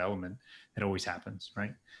production and development. That always happens,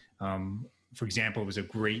 right? For example, it was a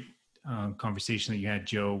great conversation that you had,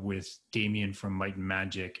 Joe, with Damien from Might and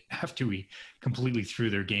Magic after we completely threw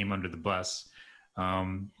their game under the bus.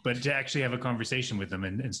 But to actually have a conversation with them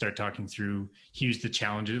and start talking through, here's the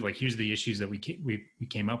challenges, like here's the issues that we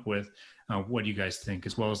came up with. What do you guys think?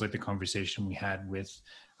 As well as like the conversation we had with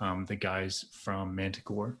the guys from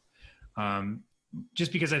Manticore.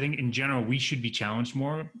 Just because I think in general, we should be challenged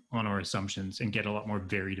more on our assumptions and get a lot more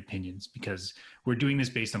varied opinions, because we're doing this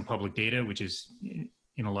based on public data, which is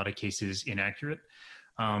in a lot of cases inaccurate.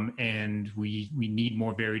 And we need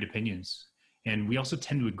more varied opinions. And we also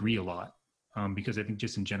tend to agree a lot. Because I think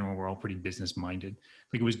just in general, we're all pretty business minded.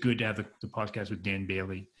 Like it was good to have the podcast with Dan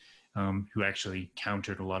Bailey, who actually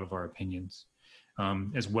countered a lot of our opinions.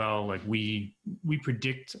 As well, like we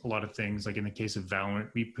predict a lot of things. Like in the case of Valorant,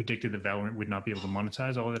 we predicted that Valorant would not be able to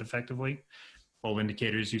monetize all of it effectively. All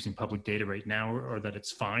indicators using public data right now are that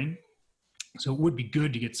it's fine. So it would be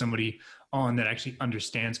good to get somebody on that actually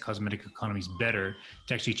understands cosmetic economies better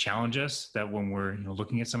to actually challenge us. That when we're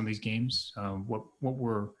looking at some of these games, what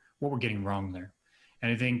we're getting wrong there.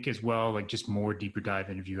 And I think as well, like just more deeper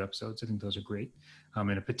dive interview episodes. I think those are great.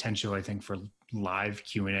 And a potential, I think, for live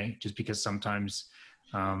Q&A, just because sometimes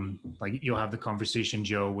like you'll have the conversation,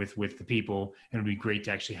 Joe, with the people, and it'd be great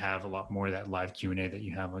to actually have a lot more of that live Q&A that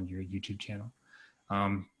you have on your YouTube channel.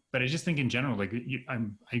 But I just think in general, like I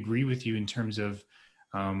agree with you in terms of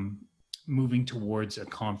moving towards a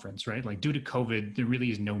conference, right? Like due to COVID, there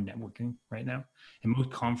really is no networking right now. And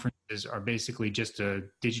most conferences are basically just a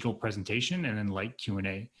digital presentation and then light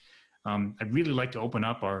Q&A. I'd really like to open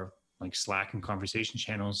up our like Slack and conversation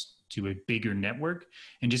channels to a bigger network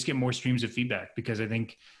and just get more streams of feedback, because I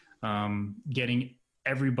think getting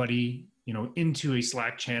everybody, into a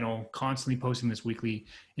Slack channel, constantly posting this weekly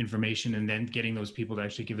information, and then getting those people to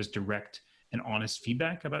actually give us direct and honest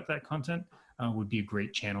feedback about that content, would be a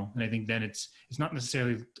great channel. And I think then it's not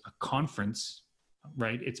necessarily a conference,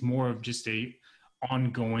 right? It's more of just a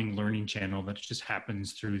ongoing learning channel that just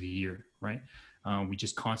happens through the year, right? We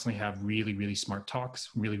just constantly have really, really smart talks,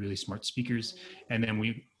 really, really smart speakers. And then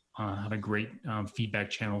we have a great feedback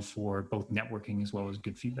channel for both networking as well as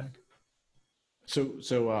good feedback.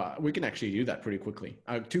 So we can actually do that pretty quickly.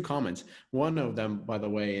 Two comments. One of them, by the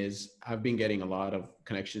way, is I've been getting a lot of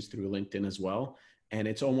connections through LinkedIn as well. And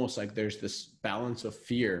it's almost like there's this balance of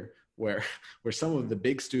fear where some of the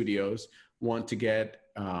big studios want to get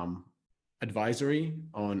advisory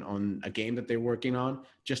on a game that they're working on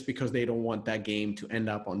just because they don't want that game to end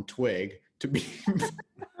up on Twig to be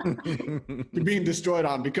being destroyed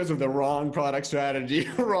on because of the wrong product strategy,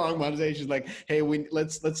 wrong monetization. Like, hey,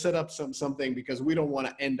 let's set up something because we don't want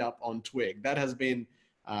to end up on Twig. That has been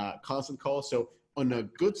constant call. So on a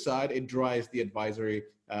good side, it drives the advisory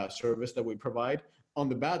service that we provide. On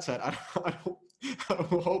the bad side, I don't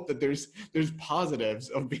hope that there's positives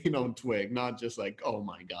of being on Twig, not just like, oh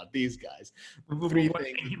my God, these guys.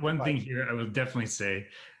 One thing here, I will definitely say,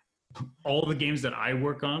 all the games that I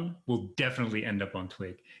work on will definitely end up on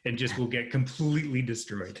Twig and just will get completely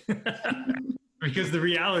destroyed. Because the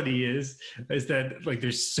reality is that like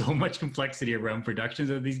there's so much complexity around productions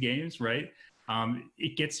of these games, right?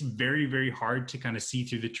 It gets very, very hard to kind of see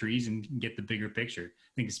through the trees and get the bigger picture.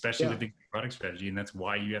 I think especially with the product strategy, and that's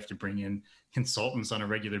why you have to bring in consultants on a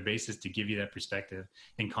regular basis to give you that perspective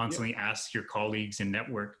and constantly ask your colleagues and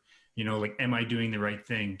network, you know, like, am I doing the right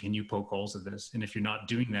thing? Can you poke holes at this? And if you're not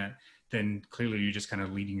doing that, then clearly you're just kind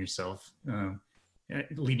of leading yourself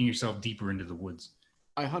deeper into the woods.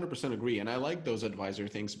 I 100% agree. And I like those advisor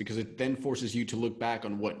things because it then forces you to look back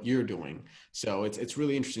on what you're doing. So it's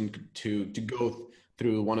really interesting to go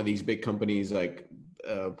through one of these big companies, like,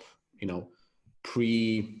 you know,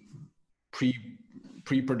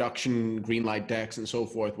 pre-production green light decks and so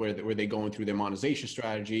forth, where they're going through their monetization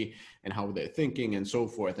strategy and how they're thinking and so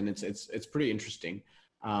forth. And it's pretty interesting.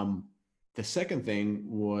 The second thing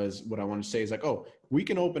was what I want to say is like, oh, we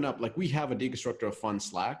can open up, like we have a Deconstructor of Fun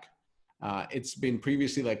Slack. It's been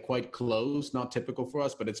previously like quite closed, not typical for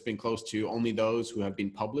us, but it's been close to only those who have been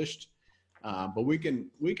published. But we can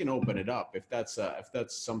open it up if that's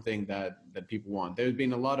something that people want. There's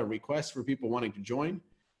been a lot of requests for people wanting to join,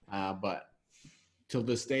 but till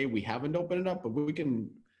this day we haven't opened it up. But we could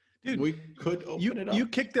open it up. You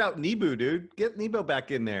kicked out Nebu, dude. Get Nebo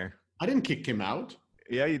back in there. I didn't kick him out.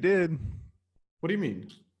 Yeah, you did. What do you mean?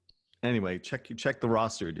 Anyway, check the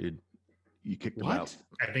roster, dude. You kicked him out.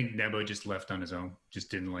 I think Nebo just left on his own. Just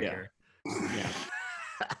didn't like her. Yeah.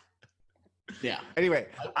 Yeah. Anyway,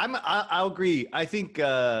 I'll agree. I think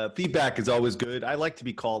feedback is always good. I like to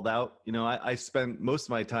be called out. You know, I spend most of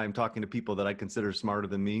my time talking to people that I consider smarter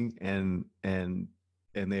than me, and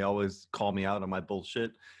they always call me out on my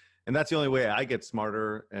bullshit. And that's the only way I get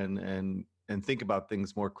smarter and think about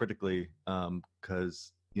things more critically.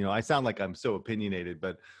 Because you know, I sound like I'm so opinionated,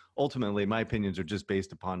 but ultimately my opinions are just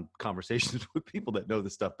based upon conversations with people that know the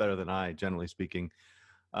stuff better than I, generally speaking.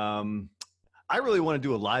 I really want to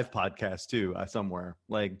do a live podcast too, somewhere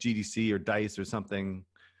like GDC or DICE or something.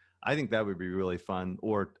 I think that would be really fun,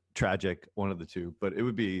 or Tragic, one of the two. But it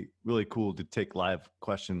would be really cool to take live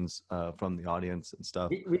questions from the audience and stuff.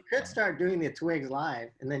 We could start doing the Twigs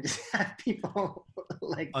live and then just have people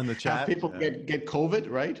like on the chat. Have people get COVID,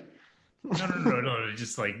 right? No.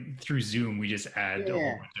 Just like through Zoom, we just add a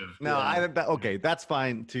whole bunch of. Okay, that's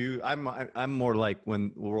fine too. I'm more like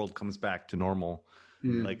when the world comes back to normal.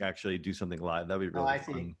 Like actually do something live. That'd be really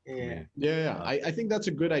fun. Yeah. I think that's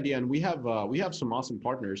a good idea, and we have some awesome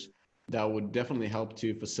partners that would definitely help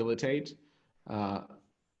to facilitate.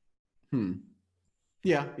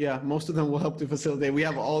 Yeah, most of them will help to facilitate. We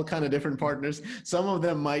have all kind of different partners. Some of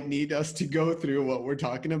them might need us to go through what we're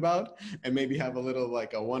talking about and maybe have a little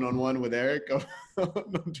like a one-on-one with Eric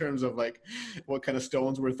in terms of like what kind of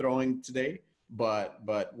stones we're throwing today. But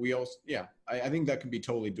we also, I think that could be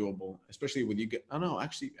totally doable, especially with you. I don't know,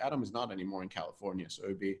 actually, Adam is not anymore in California, so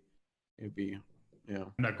it'd be, I'm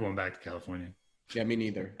not going back to California. Yeah, me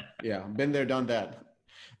neither. Yeah, been there, done that.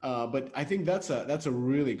 But I think that's a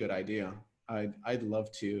really good idea. I'd love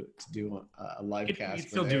to do a live cast. We could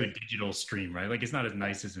still do a digital stream, right? Like it's not as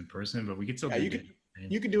nice as in person, but we could still do it.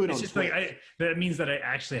 You could do it on just Twitch. Like that means that I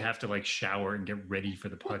actually have to like shower and get ready for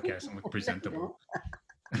the podcast and look presentable.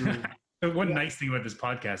 But one nice thing about this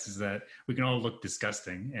podcast is that we can all look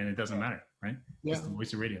disgusting and it doesn't matter, right? Yeah. It's the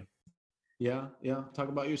voice of radio. Yeah. Talk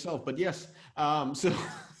about yourself. But yes,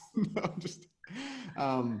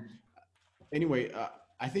 anyway,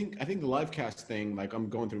 I think the live cast thing, like I'm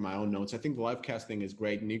going through my own notes. I think the live cast thing is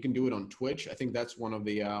great, and you can do it on Twitch. I think that's one of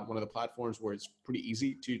the platforms where it's pretty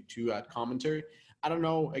easy to add commentary. I don't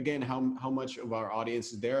know again how much of our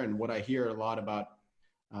audience is there, and what I hear a lot about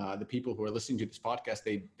the people who are listening to this podcast,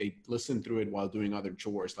 they listen through it while doing other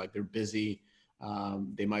chores, like they're busy,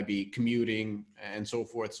 they might be commuting and so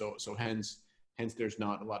forth. So hence there's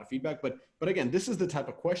not a lot of feedback. But again, this is the type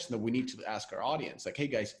of question that we need to ask our audience. Like, hey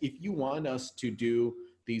guys, if you want us to do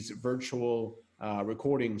these virtual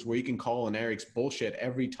recordings where you can call on Eric's bullshit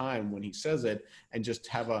every time when he says it, and just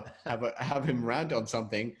have him rant on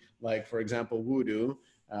something, like for example, Voodoo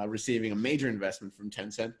receiving a major investment from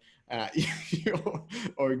Tencent,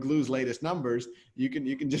 or Glue's latest numbers, you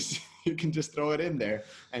can just throw it in there,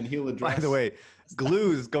 and he'll address. By the way,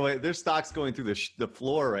 Glue's going. Their stock's going through the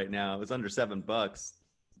floor right now. It's under $7.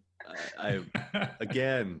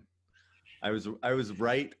 I was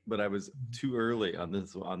right, but I was too early on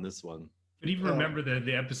this one. But even remember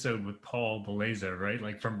the episode with Paul Beleza, right?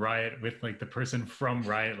 Like from Riot, with like the person from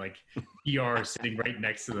Riot, like ER sitting right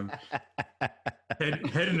next to them,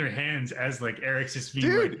 head in their hands, as like Eric's just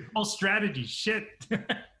being like, "All strategy shit."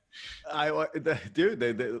 Well,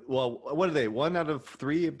 what are they? 1 out of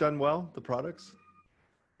 3 have done well. The products.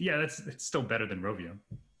 Yeah, it's still better than Rovio.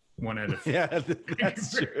 1 out of yeah,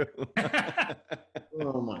 that's true.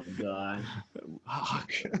 Oh my god,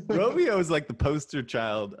 Rovio is like the poster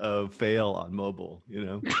child of fail on mobile. You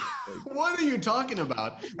know. What are you talking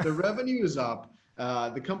about? The revenue is up.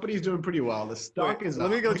 The company's doing pretty well. The stock is up.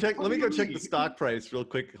 Let me go check the stock price real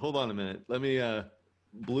quick. Hold on a minute. Let me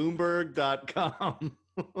Bloomberg.com.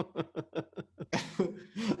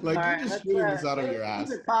 Like, right, you're just shooting this out of your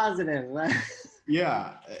ass. Positive.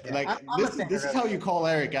 Yeah, like this is how you call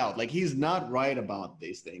Eric out. Like, he's not right about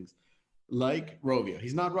these things. Like Rovio,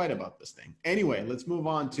 he's not right about this thing. Anyway, let's move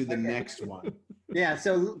on to the next one. Yeah,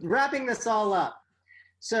 so wrapping this all up.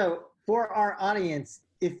 So for our audience,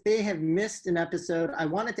 if they have missed an episode, I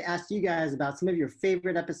wanted to ask you guys about some of your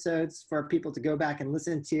favorite episodes for people to go back and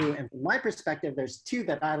listen to. And from my perspective, there's 2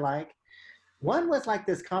 that I like. One was like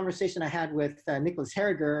this conversation I had with Nicholas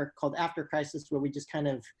Herriger called After Crisis, where we just kind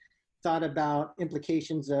of thought about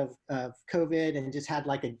implications of COVID and just had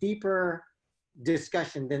like a deeper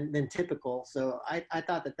discussion than typical. So I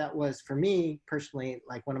thought that was, for me personally,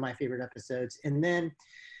 like one of my favorite episodes. And then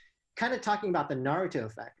kind of talking about the Naruto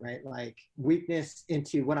effect, right? Like weakness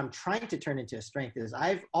into what I'm trying to turn into a strength is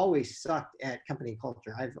I've always sucked at company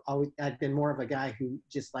culture. I've been more of a guy who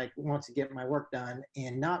just like wants to get my work done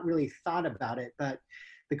and not really thought about it. But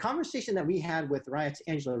the conversation that we had with Riot's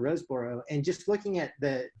Angela Roseborough, and just looking at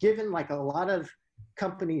given like a lot of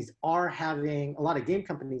companies are having, a lot of game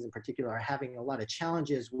companies in particular are having a lot of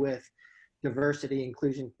challenges with diversity,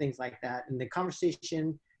 inclusion, things like that. And the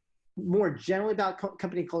conversation more generally about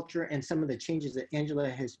company culture and some of the changes that Angela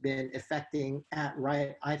has been effecting at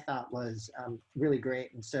Riot, I thought was really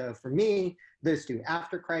great. And so for me, those 2,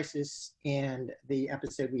 After Crisis and the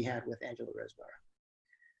episode we had with Angela Roseborough.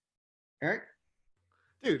 Eric?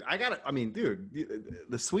 Dude,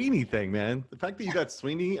 the Sweeney thing, man. The fact that you got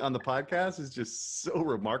Sweeney on the podcast is just so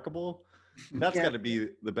remarkable. That's got to be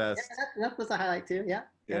the best. Yeah, that was a highlight too. Yeah.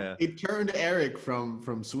 It turned Eric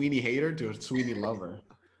from Sweeney hater to a Sweeney lover.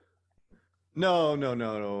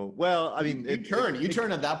 No. Well, I mean, you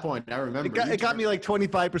turn at that point. I remember. It got me like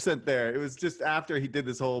 25% there. It was just after he did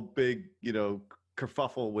this whole big,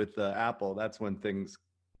 kerfuffle with Apple. That's when things.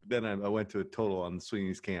 Then I went to a total on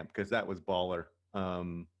Sweeney's camp because that was baller.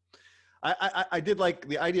 I did like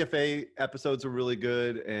the IDFA episodes were really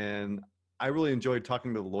good, and I really enjoyed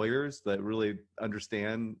talking to the lawyers that really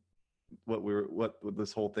understand what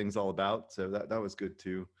this whole thing's all about. So that was good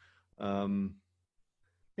too.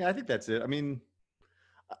 Yeah, I think that's it. I mean,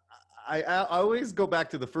 I always go back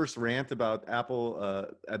to the first rant about Apple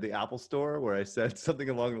at the Apple Store, where I said something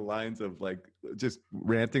along the lines of like just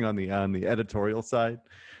ranting on the editorial side.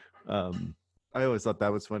 I always thought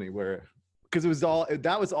that was funny, because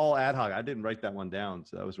that was all ad hoc. I didn't write that one down,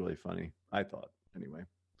 so that was really funny. I thought anyway,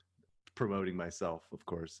 promoting myself, of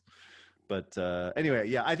course. But anyway,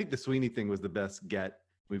 yeah, I think the Sweeney thing was the best get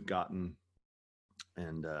we've gotten,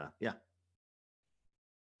 and yeah.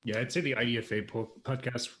 Yeah, I'd say the IDFA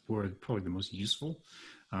podcasts were probably the most useful,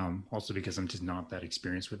 also because I'm just not that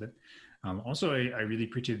experienced with it. Also, I really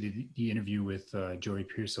appreciated the interview with Joey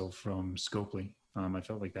Pearsall from Scopely. I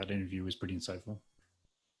felt like that interview was pretty insightful.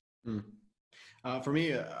 For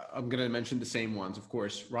me, I'm going to mention the same ones, of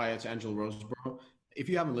course. Riot's Angela Roseborough. If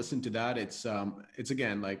you haven't listened to that, it's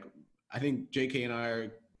again, like, I think JK and I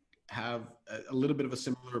have a little bit of a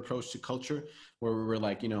similar approach to culture, where we were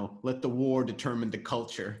like, let the war determine the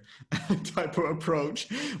culture type of approach,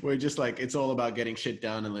 where just like it's all about getting shit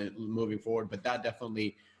done and like, moving forward. But that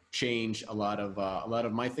definitely changed a lot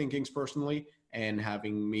of my thinkings personally, and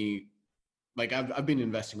having me like I've been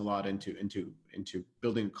investing a lot into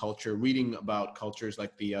building culture, reading about cultures,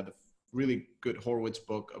 like the really good Horowitz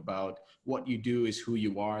book about what you do is who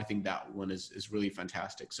you are. I think that one is really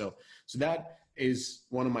fantastic. So that is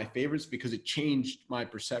one of my favorites because it changed my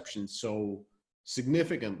perception so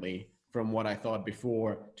significantly from what I thought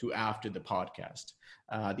before to after the podcast.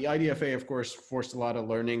 The IDFA, of course, forced a lot of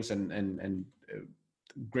learnings and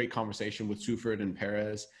great conversation with Suferd and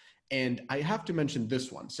Perez. And I have to mention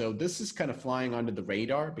this one. So this is kind of flying under the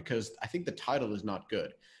radar because I think the title is not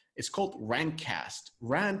good. It's called Rantcast.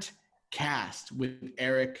 Rantcast with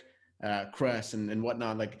Eric Kress and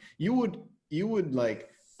whatnot. Like you would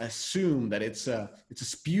like assume that it's a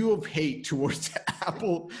spew of hate towards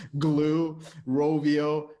Apple, Glue,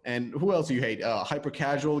 Rovio, and who else you hate? Hyper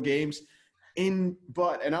casual games. And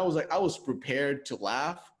I was prepared to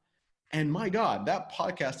laugh. And my God, that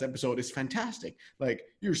podcast episode is fantastic. Like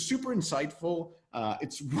you're super insightful.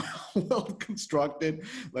 It's well constructed.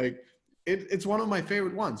 Like it's one of my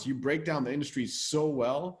favorite ones. You break down the industry so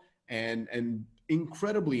well and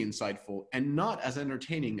incredibly insightful and not as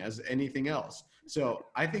entertaining as anything else. So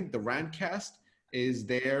I think the Rantcast is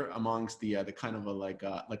there amongst the kind of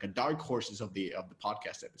a dark horses of the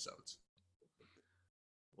podcast episodes.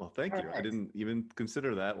 Well, thank you. Right. I didn't even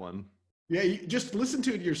consider that one. Yeah, you just listen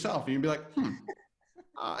to it yourself and you'll be like,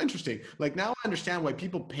 interesting. Like now I understand why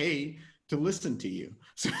people pay to listen to you.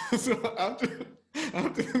 So after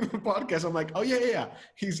the podcast, I'm like, oh yeah.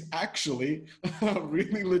 He's actually a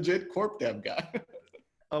really legit corp dev guy.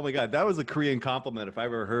 Oh my God, that was a Korean compliment if I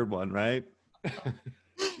ever heard one, right?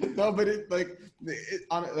 No, but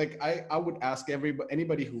I would ask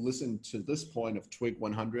anybody who listened to this point of Twig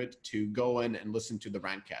 100 to go in and listen to the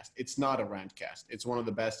Rantcast. It's not a Rantcast. It's one of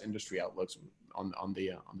the best industry outlooks on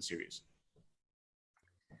the series.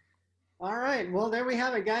 All right. Well, there we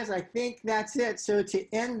have it, guys. I think that's it. So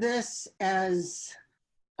to end this as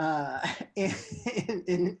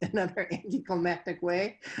in another anticlimactic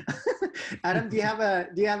way, Adam, do you have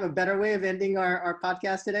a better way of ending our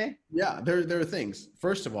podcast today? Yeah, there are things.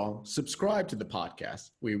 First of all, subscribe to the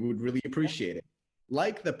podcast. We would really appreciate it.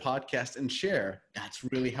 Like the podcast and share. That's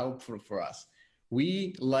really helpful for us.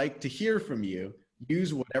 We like to hear from you.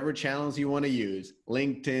 Use whatever channels you want to use.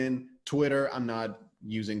 LinkedIn, Twitter. I'm not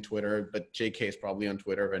using Twitter, but JK is probably on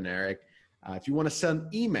Twitter, and Eric. If you want to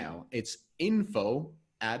send email, it's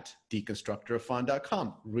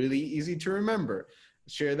info@deconstructoroffun.com. Really easy to remember.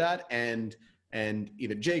 Share that, and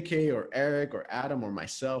either JK or Eric or Adam or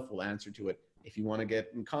myself will answer to it. If you want to get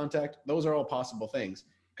in contact, those are all possible things,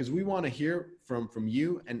 because we want to hear from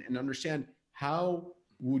you and understand how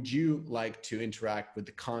would you like to interact with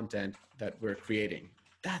the content that we're creating.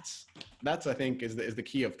 That's I think is the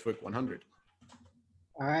key of Twig 100.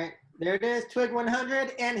 All right, there it is, Twig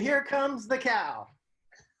 100, and here comes the cow.